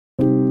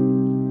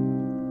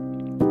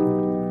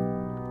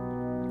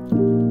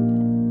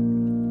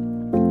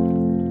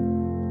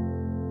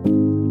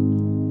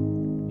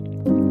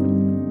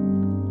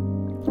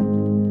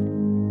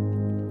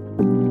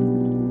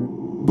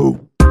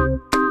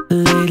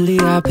Lately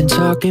I've been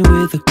talking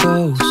with a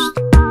ghost.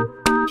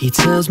 He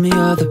tells me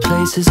all the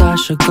places I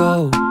should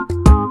go.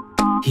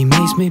 He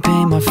makes me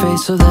paint my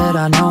face so that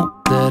I know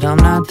that I'm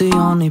not the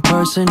only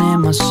person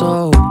in my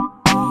soul.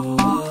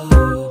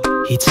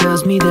 He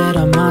tells me that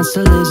a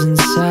monster lives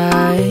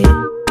inside,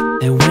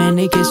 and when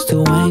he gets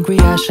too angry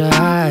I should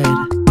hide.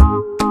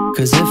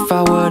 Cause if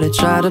I were to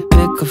try to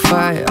pick a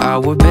fight, I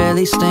would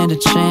barely stand a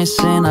chance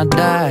and I'd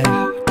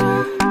die.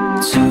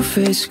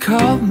 Two-Face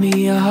called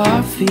me a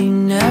Harvey,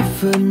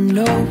 never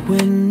know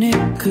when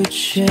it could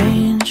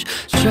change.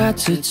 Tried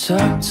to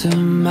talk to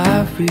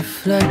my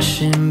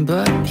reflection,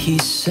 but he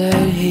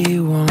said he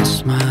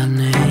wants my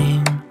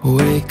name.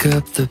 Wake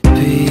up the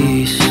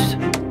beast,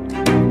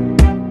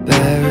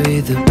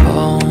 bury the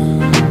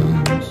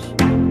bones,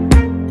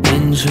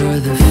 enjoy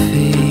the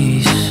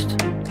feast,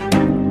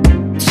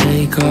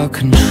 take all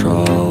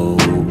control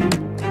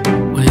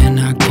when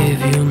I give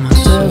you my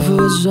soul.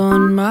 Devil's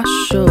on my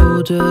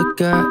shoulder,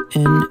 got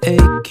an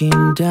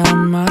aching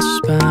down my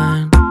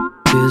spine.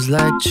 Feels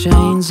like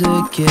chains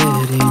are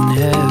getting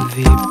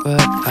heavy,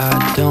 but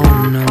I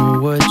don't know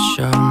which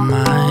are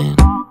mine.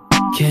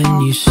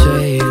 Can you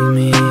save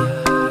me?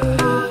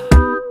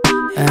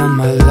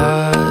 Am I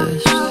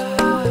lost?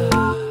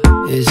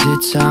 Is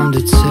it time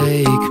to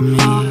take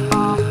me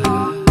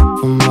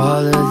from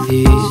all of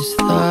these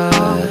thoughts?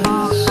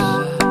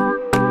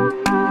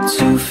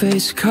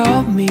 Two-Face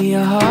called me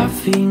a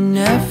Harvey,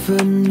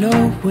 never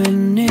know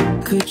when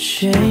it could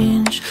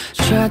change.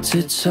 Tried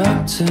to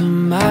talk to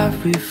my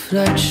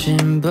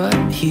reflection, but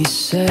he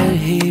said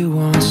he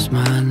wants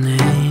my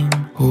name.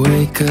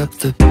 Wake up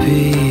the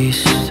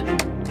beast,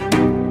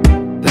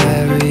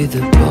 bury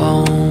the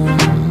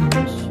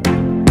bones,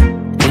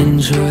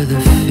 enjoy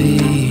the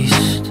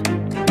feast,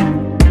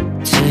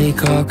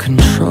 take all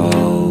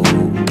control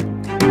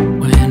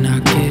when I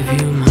give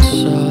you my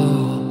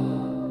soul.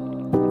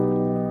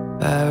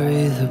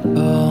 Bury the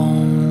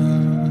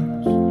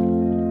bones,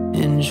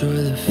 enjoy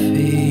the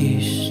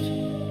feast,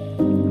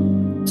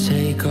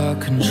 take all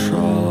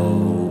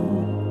control.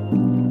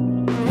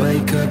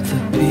 Wake up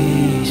the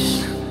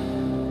beast,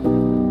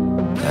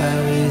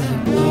 bury the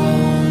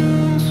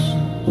bones,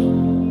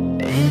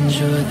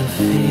 enjoy the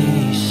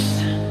feast,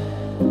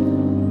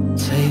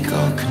 take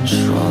all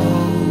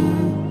control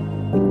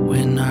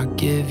when I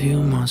give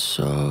you my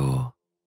soul.